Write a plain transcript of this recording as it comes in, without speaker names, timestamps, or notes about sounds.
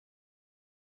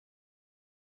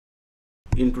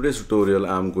in today's tutorial,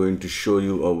 I'm going to show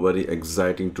you a very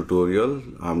exciting tutorial.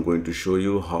 I'm going to show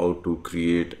you how to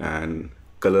create an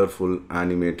colorful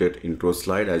animated intro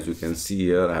slide. As you can see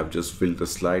here, I have just filled the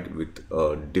slide with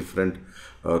different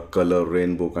color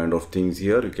rainbow kind of things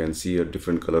here. You can see here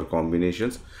different color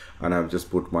combinations, and I've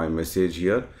just put my message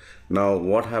here. Now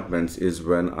what happens is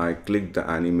when I click, the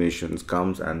animations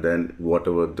comes, and then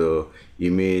whatever the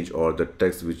image or the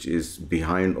text which is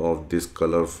behind of this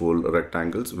colorful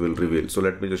rectangles will reveal. So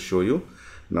let me just show you.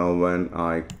 Now when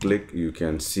I click, you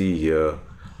can see here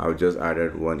I've just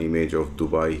added one image of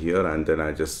Dubai here, and then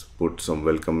I just put some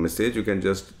welcome message. You can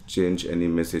just change any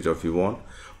message if you want,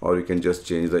 or you can just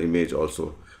change the image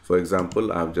also. For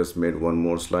example, I've just made one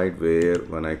more slide where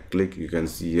when I click, you can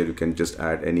see here you can just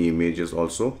add any images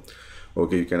also.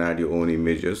 Okay, you can add your own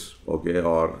images, okay,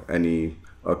 or any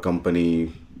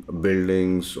company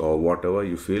buildings or whatever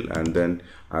you feel. And then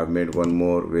I've made one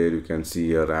more where you can see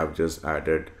here I've just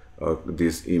added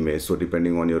this image. So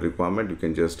depending on your requirement, you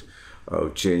can just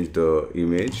change the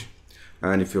image.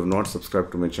 And if you have not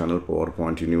subscribed to my channel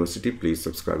PowerPoint University, please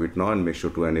subscribe it now and make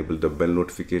sure to enable the bell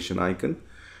notification icon.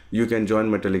 You can join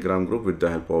my Telegram group with the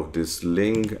help of this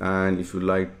link, and if you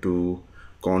like to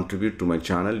contribute to my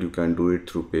channel, you can do it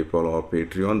through PayPal or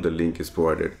Patreon. The link is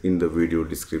provided in the video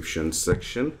description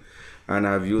section. And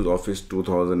I've used Office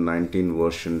 2019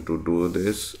 version to do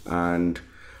this, and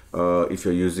if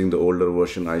you're using the older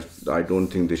version, I don't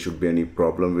think there should be any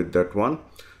problem with that one.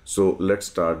 So let's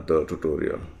start the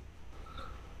tutorial.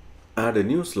 Add a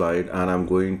new slide, and I'm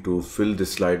going to fill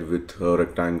this slide with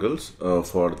rectangles.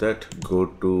 For that, go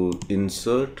to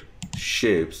Insert,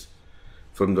 Shapes.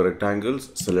 From the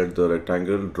rectangles, select the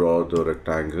rectangle, draw the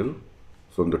rectangle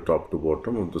from the top to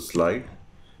bottom of the slide.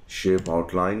 Shape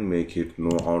outline, make it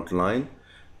no outline,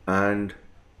 and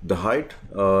the height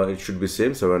it should be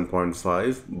same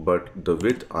 7.5, but the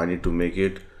width I need to make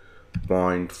it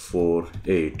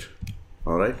 0.48.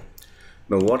 all right.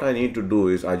 Now what I need to do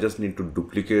is I just need to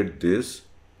duplicate this,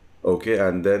 okay,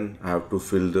 and then I have to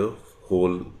fill the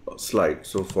whole slide.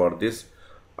 So for this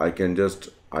I can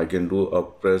do a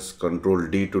press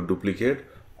Ctrl D to duplicate,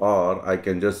 or I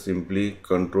can just simply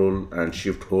Ctrl and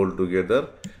Shift hold together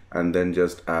and then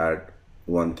just add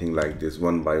one thing like this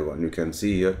one by one. You can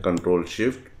see here Ctrl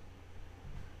Shift,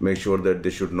 make sure that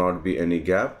there should not be any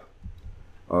gap.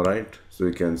 All right, so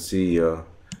you can see here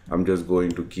I'm just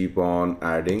going to keep on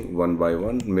adding one by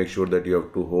one. Make sure that you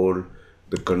have to hold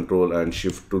the Ctrl and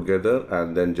Shift together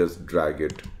and then just drag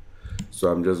it. So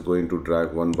I'm just going to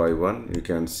drag one by one. You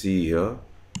can see here.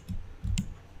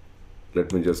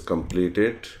 Let me just complete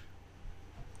it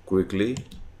quickly.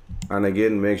 And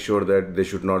again, make sure that there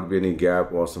should not be any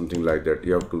gap or something like that.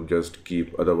 You have to just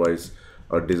keep, otherwise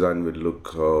a design will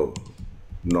look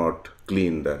not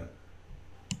clean then.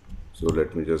 So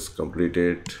let me just complete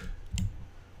it.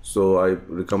 So I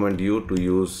recommend you to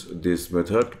use this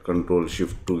method, Ctrl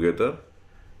Shift together.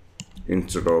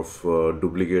 Instead of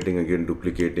duplicating,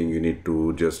 you need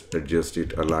to just adjust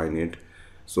it, align it.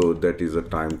 So that is a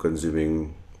time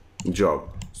consuming job.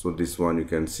 So this one you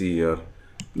can see here,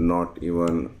 not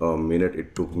even a minute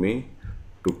it took me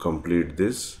to complete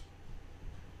this.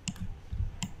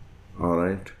 All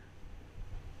right,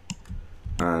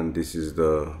 and this is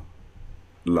the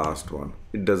last one.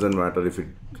 It doesn't matter if it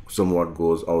somewhat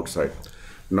goes outside.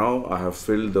 Now I have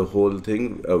filled the whole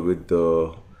thing with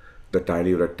the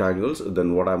tiny rectangles.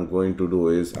 Then what I'm going to do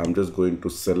is I'm just going to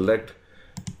select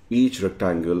each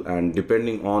rectangle, and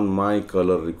depending on my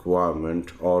color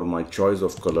requirement or my choice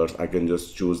of colors, I can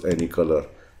just choose any color,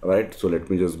 right? So let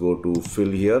me just go to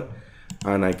fill here,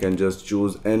 and I can just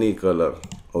choose any color.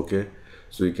 Okay,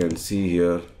 so you can see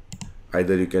here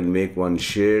either you can make one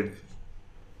shade,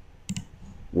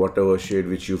 whatever shade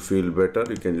which you feel better.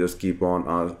 You can just keep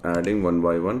on adding one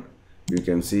by one. You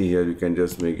can see here you can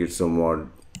just make it somewhat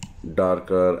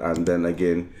darker, and then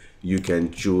again you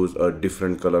can choose a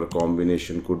different color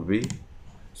combination could be.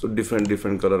 So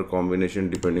different color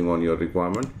combination depending on your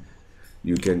requirement,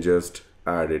 you can just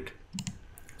add it.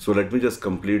 So let me just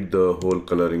complete the whole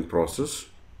coloring process.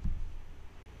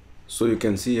 So you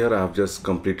can see here I have just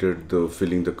completed the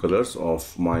filling the colors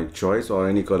of my choice, or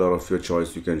any color of your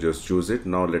choice, you can just choose it.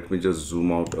 Now let me just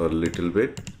zoom out a little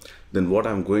bit. Then what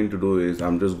I'm going to do is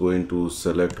I'm just going to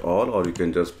select all, or you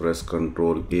can just press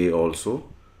Ctrl A also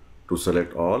to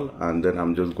select all, and then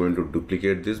I'm just going to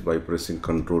duplicate this by pressing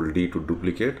Ctrl D to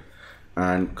duplicate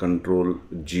and Ctrl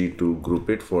G to group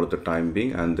it for the time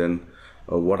being. And then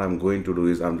what I'm going to do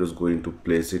is I'm just going to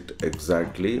place it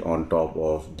exactly on top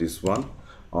of this one.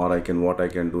 Or what I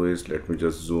can do is, let me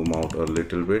just zoom out a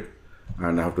little bit,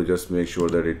 and I have to just make sure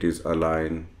that it is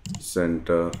aligned,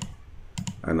 center,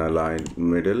 and align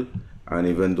middle. And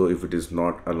even though if it is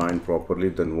not aligned properly,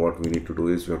 then what we need to do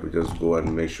is we have to just go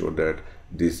and make sure that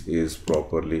this is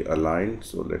properly aligned.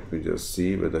 So let me just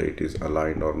see whether it is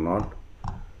aligned or not.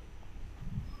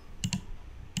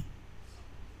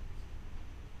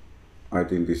 I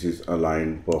think this is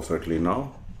aligned perfectly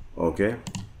now. Okay,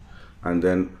 and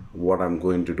then what I'm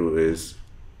going to do is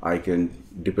I can,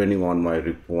 depending on my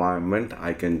requirement,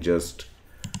 I can just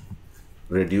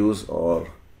reduce or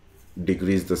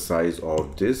decrease the size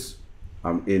of this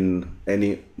in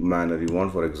any manner you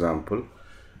want. For example,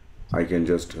 I can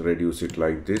just reduce it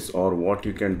like this, or what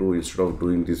you can do, instead of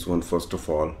doing this one, first of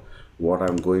all, what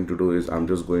I'm going to do is I'm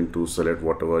just going to select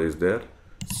whatever is there,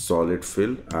 solid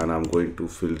fill, and I'm going to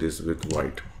fill this with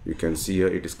white. You can see here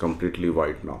it is completely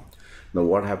white now. Now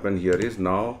what happened here is,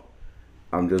 now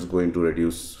I'm just going to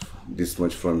reduce this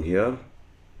much from here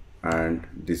and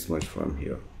this much from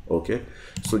here. Okay,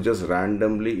 so just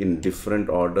randomly in different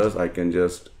orders I can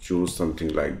just choose something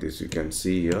like this. You can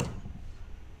see here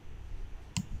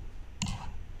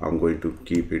I'm going to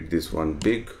keep it this one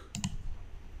big,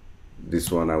 this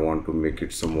one I want to make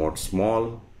it somewhat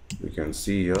small. You can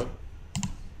see here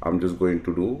I'm just going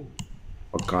to do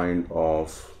a kind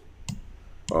of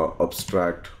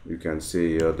abstract, you can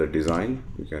see here the design,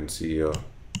 you can see here,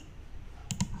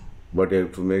 but you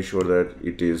have to make sure that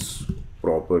it is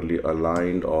properly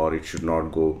aligned, or it should not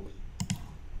go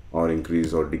or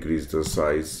increase or decrease the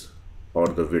size or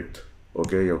the width.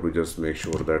 Okay, you have to just make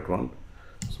sure that one.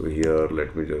 So here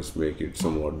let me just make it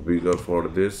somewhat bigger for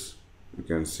this. You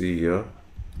can see here,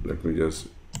 let me just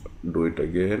do it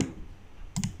again.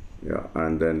 Yeah,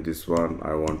 and then this one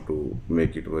I want to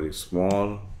make it very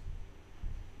small.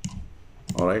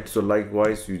 All right, so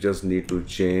likewise you just need to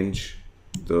change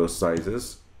the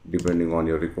sizes depending on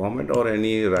your requirement, or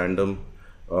any random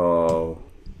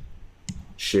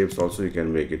shapes also you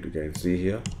can make it. You can see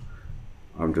here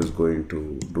I'm just going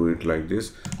to do it like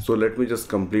this. So let me just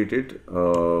complete it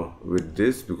with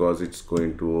this, because it's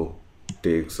going to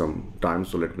take some time.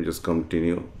 So let me just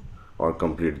continue or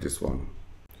complete this one.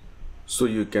 So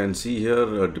you can see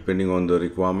here, depending on the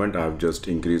requirement, I have just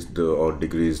increased or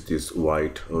decreased these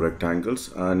white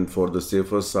rectangles, and for the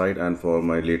safer side and for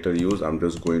my later use, I'm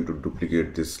just going to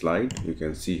duplicate this slide. You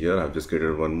can see here I've just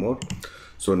created one more.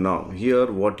 So now here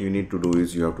what you need to do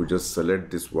is you have to just select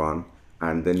this one,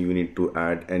 and then you need to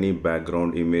add any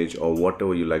background image or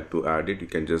whatever you like to add it. You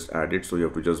can just add it. So you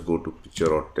have to just go to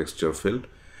picture or texture fill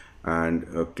and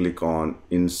click on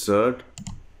insert,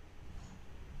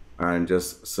 and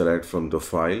just select from the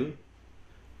file,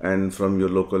 and from your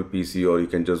local PC, or you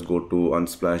can just go to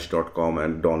unsplash.com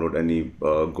and download any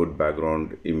good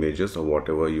background images or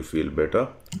whatever you feel better.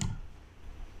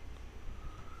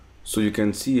 So you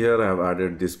can see here I have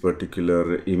added this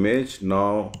particular image.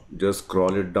 Now just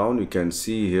scroll it down. You can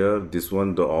see here this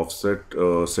one, the offset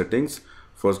settings.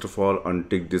 First of all,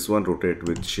 untick this one, rotate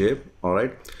with shape. All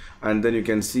right, and then you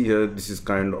can see here this is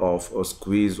kind of a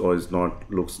squeeze, or is not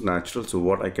looks natural. So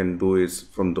what I can do is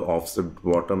from the offset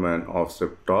bottom and offset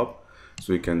top,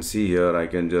 so you can see here I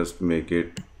can just make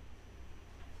it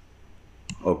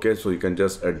okay. So you can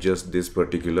just adjust this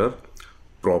particular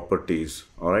properties.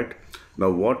 All right, now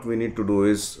what we need to do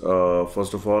is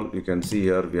first of all, you can see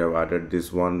here we have added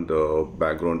this one, the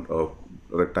background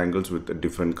rectangles with the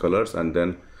different colors, and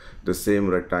then the same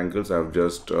rectangles I've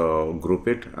just grouped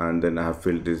it, and then I have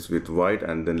filled this with white,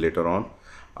 and then later on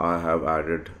I have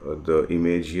added the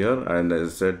image here. And as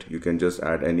I said, you can just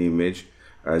add any image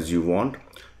as you want.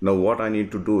 Now what I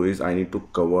need to do is I need to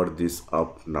cover this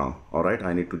up now. All right,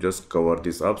 I need to just cover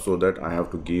this up so that I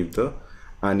have to give the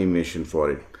animation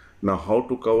for it. Now how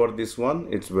to cover this one?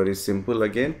 It's very simple.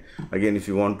 Again if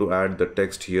you want to add the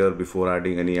text here before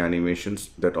adding any animations,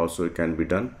 that also can be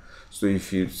done. So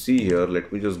if you see here,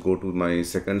 let me just go to my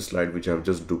second slide which I've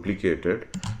just duplicated.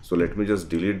 So let me just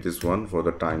delete this one for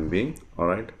the time being. All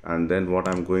right, and then what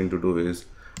I'm going to do is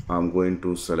I'm going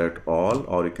to select all,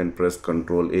 or you can press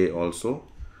Ctrl A also.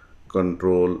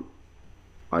 Control,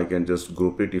 I can just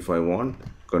group it if I want.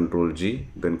 Ctrl G,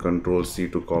 then Ctrl C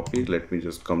to copy. Let me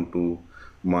just come to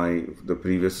the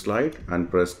previous slide and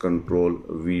press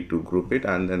Ctrl V to group it,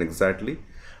 and then exactly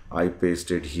I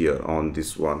paste it here on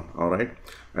this one. All right,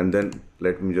 and then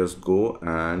let me just go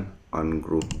and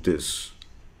ungroup this.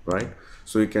 Right,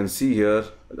 so you can see here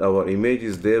our image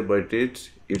is there, but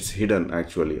it's hidden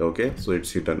actually. Okay, so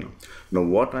it's hidden. Now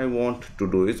what I want to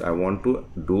do is I want to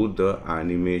do the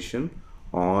animation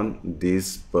on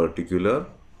this particular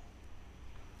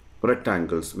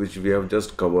rectangles which we have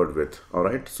just covered with. All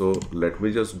right, so let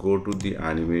me just go to the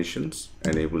animations,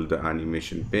 enable the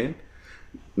animation pane,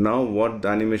 Now what the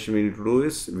animation we need to do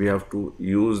is we have to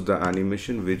use the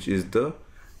animation which is the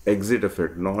exit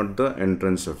effect, not the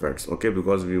entrance effects, okay,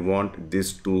 because we want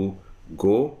this to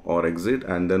go or exit,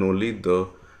 and then only the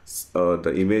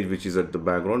image which is at the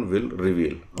background will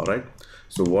reveal. All right,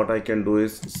 so what I can do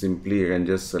is simply I can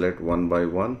just select one by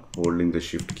one holding the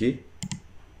shift key.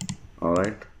 All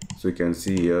right, so you can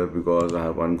see here, because I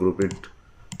have ungrouped it,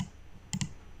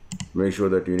 make sure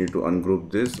that you need to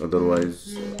ungroup this,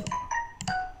 otherwise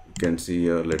you can see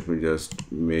here. Let me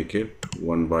just make it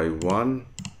one by one,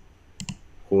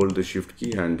 hold the shift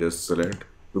key and just select,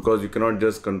 because you cannot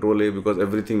just control A, because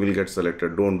everything will get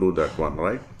selected. Don't do that one,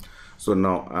 right? So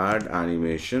now add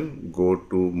animation, go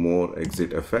to more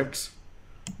exit effects.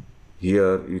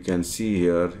 Here you can see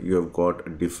here you have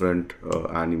got different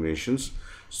animations.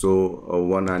 So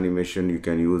one animation you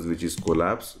can use which is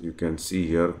collapse. You can see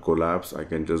here collapse, I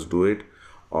can just do it,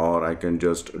 or I can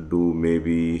just do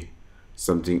maybe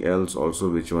something else also.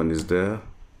 Which one is there?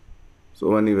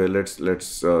 So anyway, let's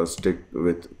stick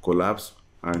with collapse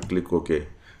and click OK.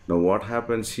 Now what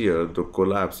happens here, the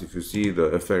collapse, if you see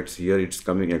the effects here, it's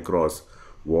coming across.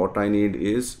 What I need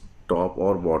is top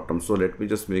or bottom, so let me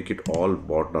just make it all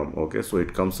bottom. Okay, so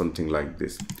it comes something like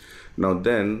this. Now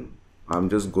then I'm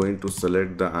just going to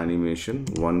select the animation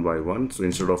one by one. So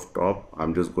instead of top,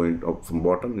 I'm just going up from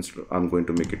bottom. Instead, I'm going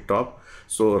to make it top.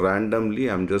 So randomly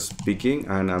I'm just picking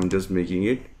and I'm just making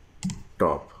it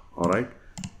top. All right,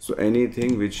 so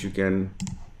anything which you can,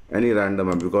 any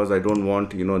random, because I don't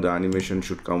want, you know, the animation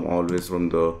should come always from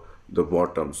the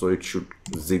bottom, so it should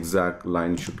zigzag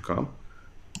line should come.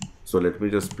 So let me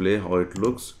just play how it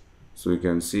looks. So you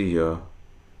can see here,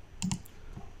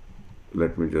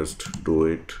 let me just do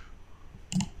it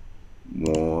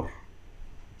more.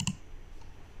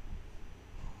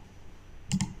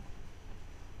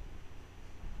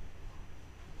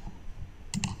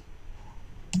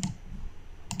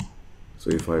 So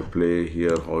if I play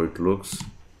here how it looks,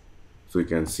 so you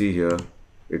can see here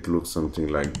it looks something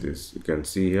like this. You can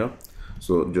see here.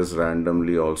 So just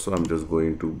randomly also I'm just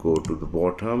going to go to the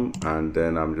bottom and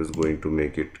then I'm just going to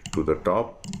make it to the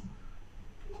top.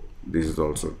 This is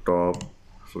also top.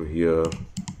 So here,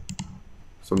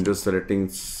 so I'm just selecting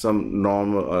some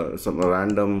normal some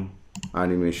random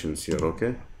animations here.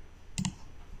 Okay,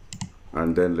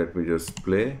 and then let me just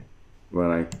play. When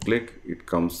I click, it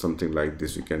comes something like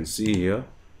this. You can see here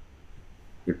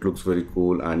it looks very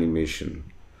cool animation.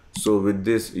 So with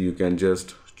this you can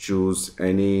just choose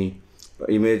any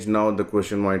image. Now the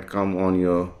question might come on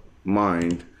your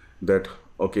mind that,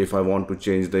 okay, if I want to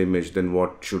change the image, then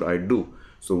what should I do?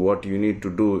 So what you need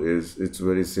to do is, it's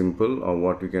very simple. Or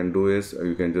what you can do is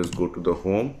you can just go to the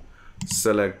home,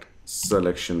 select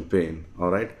selection pane. All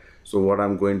right, so what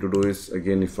I'm going to do is,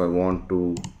 again, if I want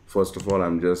to, first of all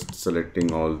I'm just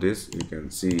selecting all this, you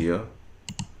can see here,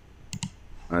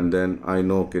 and then I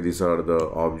know, okay, these are the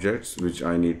objects which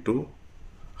I need to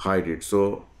hide it.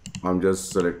 So I'm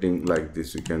just selecting like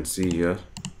this, you can see here.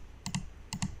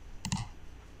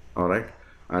 All right,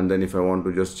 and then if I want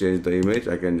to just change the image,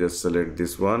 I can just select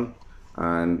this one,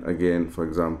 and again, for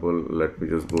example, let me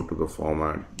just go to the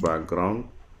format background.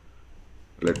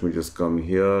 Let me just come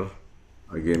here,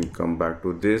 again come back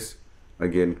to this,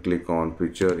 again click on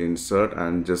picture, insert,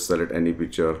 and just select any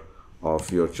picture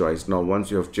of your choice. Now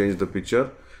once you have changed the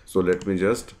picture, so let me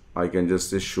just, I can just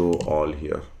say show all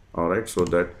here. All right, so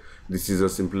that this is the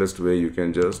simplest way you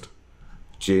can just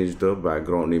change the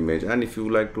background image. And if you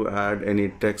like to add any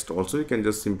text also, you can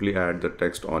just simply add the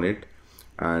text on it,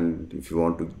 and if you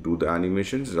want to do the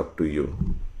animations, it's up to you.